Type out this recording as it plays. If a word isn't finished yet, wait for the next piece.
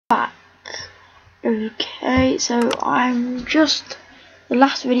Okay, so the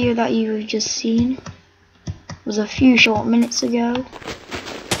last video that you've just seen was a few short minutes ago.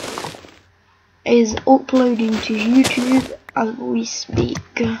 It is uploading to YouTube as we speak.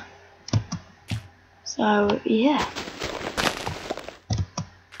 So yeah.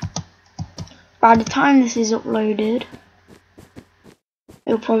 By the time this is uploaded,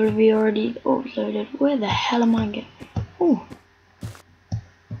 it'll probably be already uploaded. Where the hell am I going? Oh,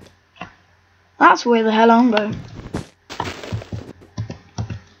 that's where the hell I'm going.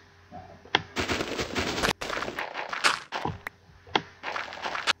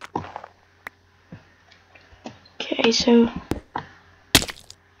 Okay, so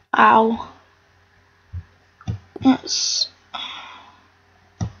ow.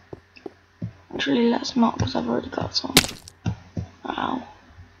 Let's not, because I've already got some. Ow.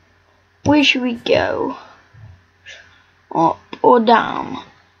 Where should we go? Up or down?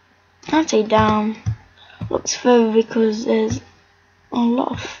 I'd say down. Looks further because there's a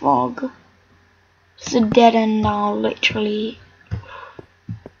lot of fog. It's a dead end now, literally.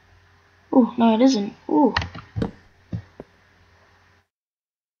 Oh no, it isn't. Oh.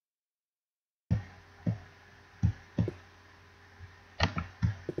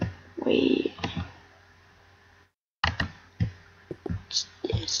 Wait. What's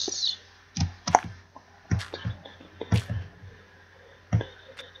this?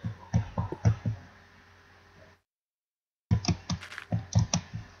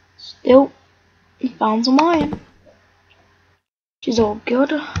 Still, found some iron, which is all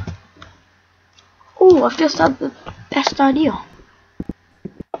good. Oh, I've just had the best idea.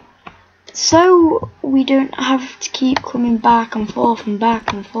 So we don't have to keep coming back and forth and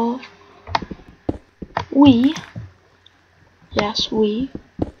back and forth. We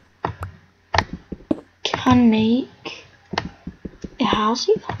can make a house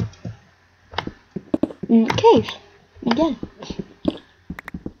here in the cave again.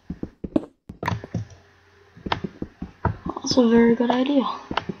 That's a very good idea.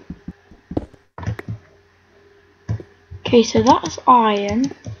 Okay, so that's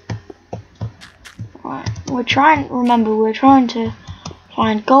iron. Right, we're trying to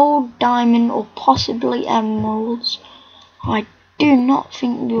find gold, diamond, or possibly emeralds. I do not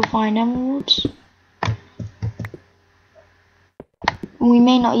think we'll find emeralds. We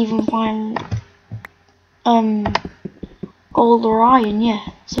may not even find gold or iron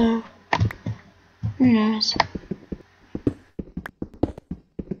yet, so who knows.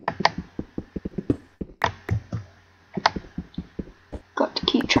 Got to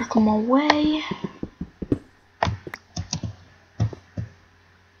keep track of my way.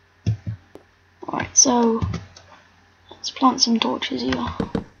 Alright, so let's plant some torches here.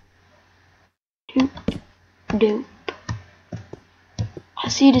 Doop, doop. I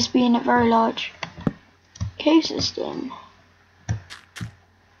see this being a very large cave system.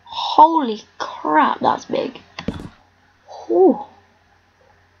 Holy crap, that's big. Ooh.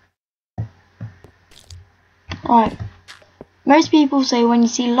 Right. Most people say when you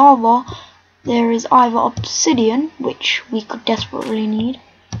see lava, there is either obsidian, which we could desperately need.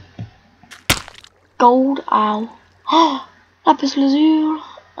 Gold, ow. Lapis lazuli,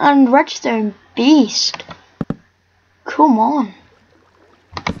 and redstone beast. Come on.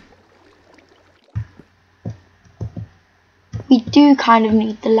 We do kind of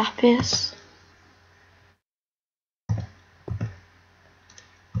need the lapis. I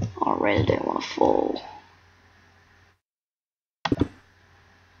really don't want to fall.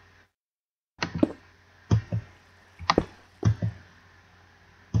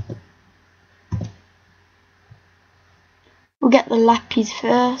 We'll get the lapis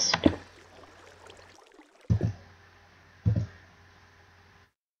first.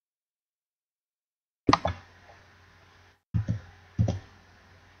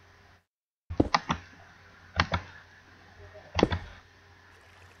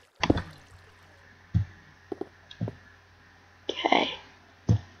 Okay.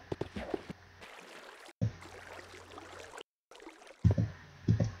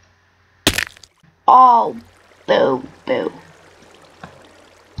 Oh, boo, boo.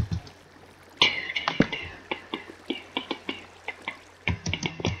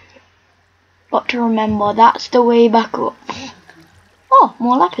 Got to remember, that's the way back up. Oh,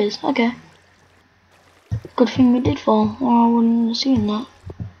 more lapis, okay. Good thing we did fall, or I wouldn't have seen that.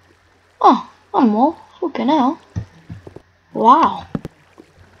 Oh, one more. Fucking hell. Wow.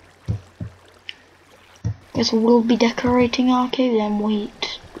 Guess we'll be decorating our cave then.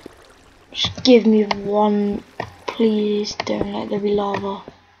 Wait. Just give me one. Please don't let there be lava. Oh,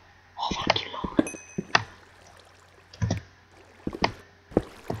 thank you.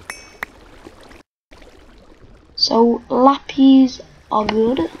 So lapis are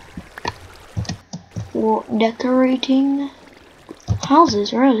good for decorating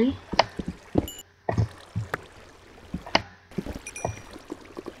houses, really.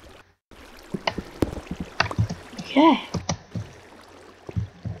 Okay.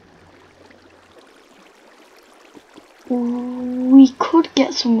 We could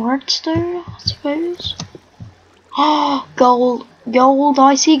get some redstone, I suppose. Oh, gold. Gold,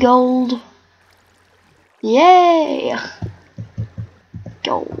 I see gold. Yay!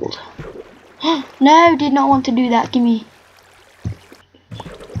 Gold. No, did not want to do that. Gimme.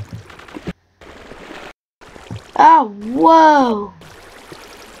 Oh, whoa.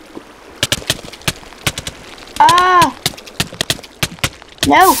 Ah!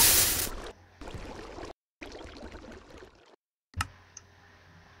 No!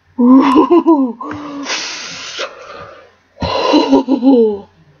 Ooh.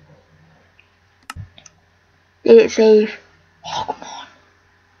 Did it save? Oh, come on.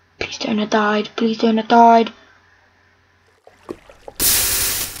 Please don't have died. Please don't have died.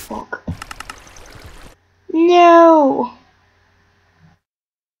 Fuck. No!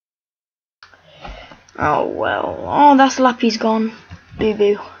 Oh, well. Oh, that's Lappy's gone. Boo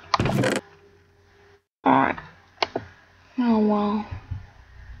boo. Alright. Oh, well.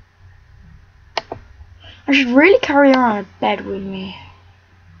 I should really carry around a bed with me.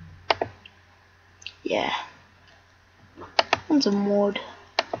 Yeah. And some wood.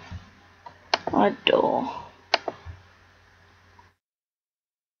 A door.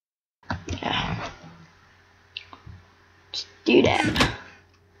 Yeah. Let's do that.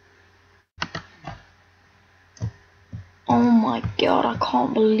 Oh my god, I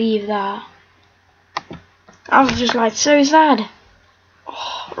can't believe that. I was just like so sad.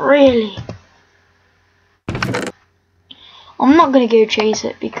 Oh, really? I'm not gonna go chase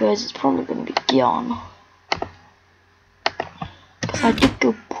it because it's probably gonna be gone. Because I did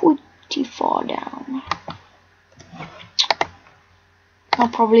go pretty far down. I'll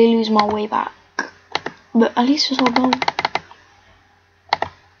probably lose my way back. But at least it's all gold.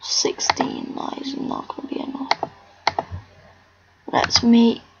 16, that is not gonna be enough. Let's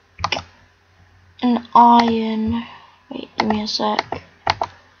make an iron. Wait, give me a sec.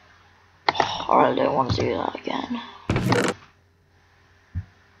 I don't want to do that again.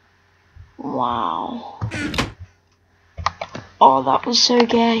 Wow. Oh, that was so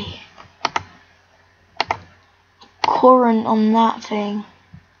gay. Current on that thing.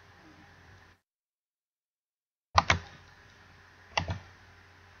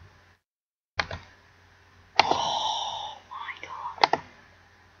 Oh my god.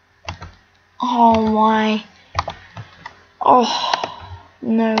 Oh my. Oh,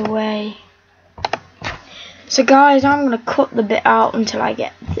 no way. So guys, I'm gonna cut the bit out until I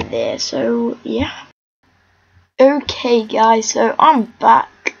get to there. So yeah. Okay guys, so I'm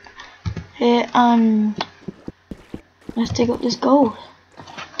back here and let's dig up this gold.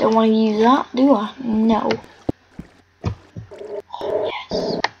 Don't want to use that, do I? No. Oh,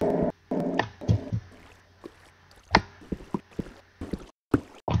 yes.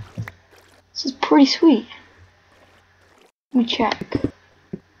 This is pretty sweet. Let me check.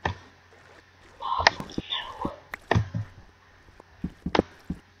 Oh, no.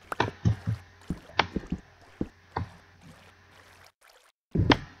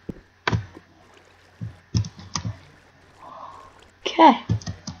 Okay.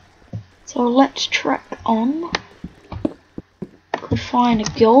 So let's trek on. Could find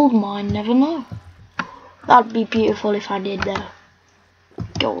a gold mine, never know. That'd be beautiful if I did though.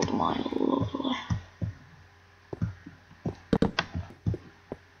 Gold mine, lovely.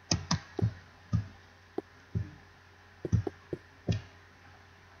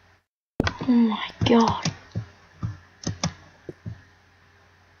 Oh my god.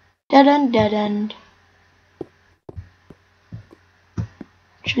 Dead end, dead end.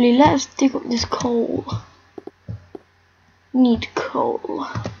 Actually, let's dig up this coal. Need coal.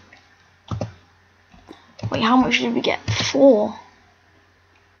 Wait, how much did we get? 4.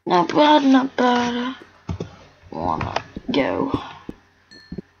 Not bad, not bad. Wanna go.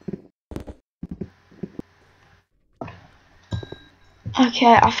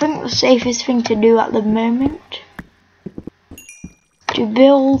 Okay, I think the safest thing to do at the moment to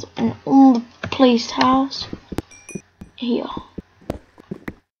build an unplaced house here.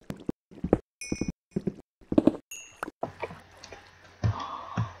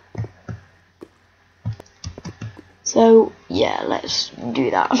 So yeah, let's do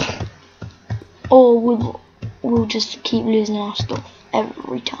that. Or we'll just keep losing our stuff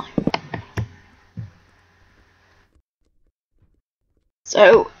every time.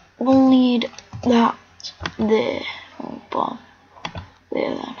 So we'll need that There. Oh, bomb.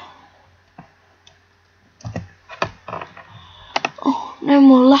 There then. Oh, no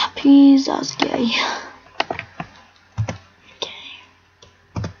more lappies. That's gay. Okay.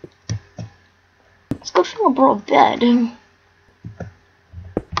 It's a good thing I brought a bed.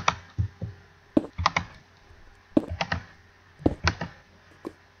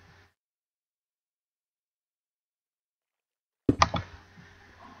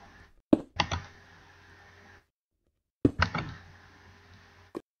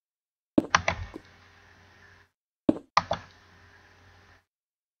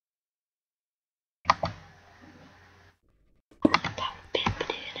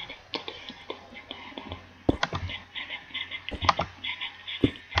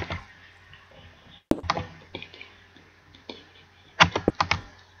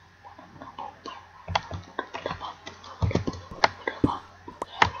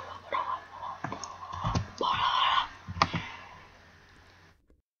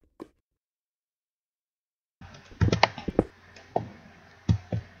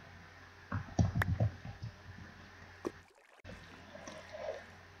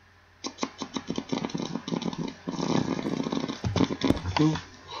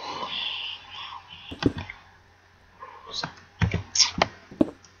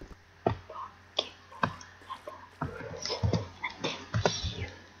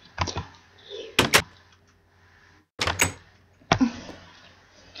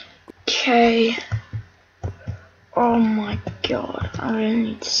 Okay. Oh my god, I really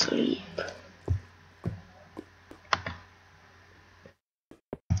need to sleep.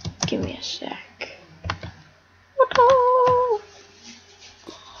 Give me a sec.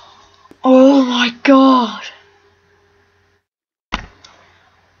 Oh my god.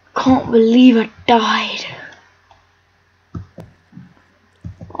 Can't believe I died.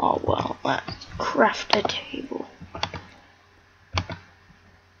 Oh well, let's craft a table.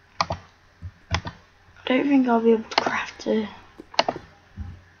 I don't think I'll be able to craft a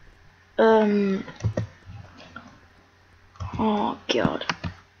oh god.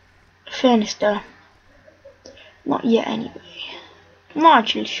 Furnace there. Not yet anyway. I'm not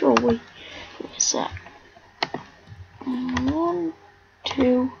actually sure. Wait a sec. 1,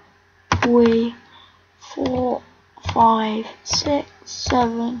 2, 3, 4, 5, 6,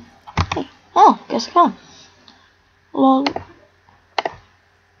 7, 8. Oh, guess I can. Lol.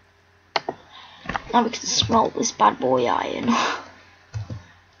 Now we can smelt this bad boy iron.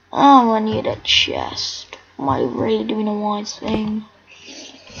 Oh, I need a chest. Am I really doing a wise thing?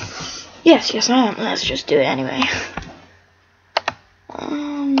 Yes, I am. Let's just do it anyway.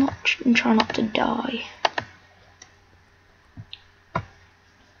 I'm trying not to die.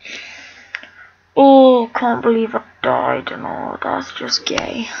 Oh, can't believe I died and all. That's just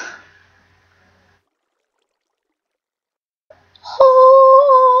gay. Oh,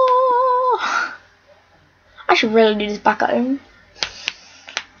 I should really do this back at home.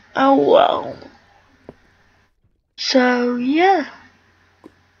 Oh well. So yeah.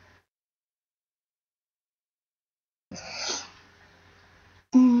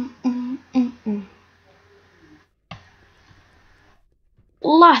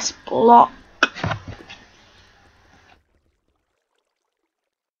 Last block.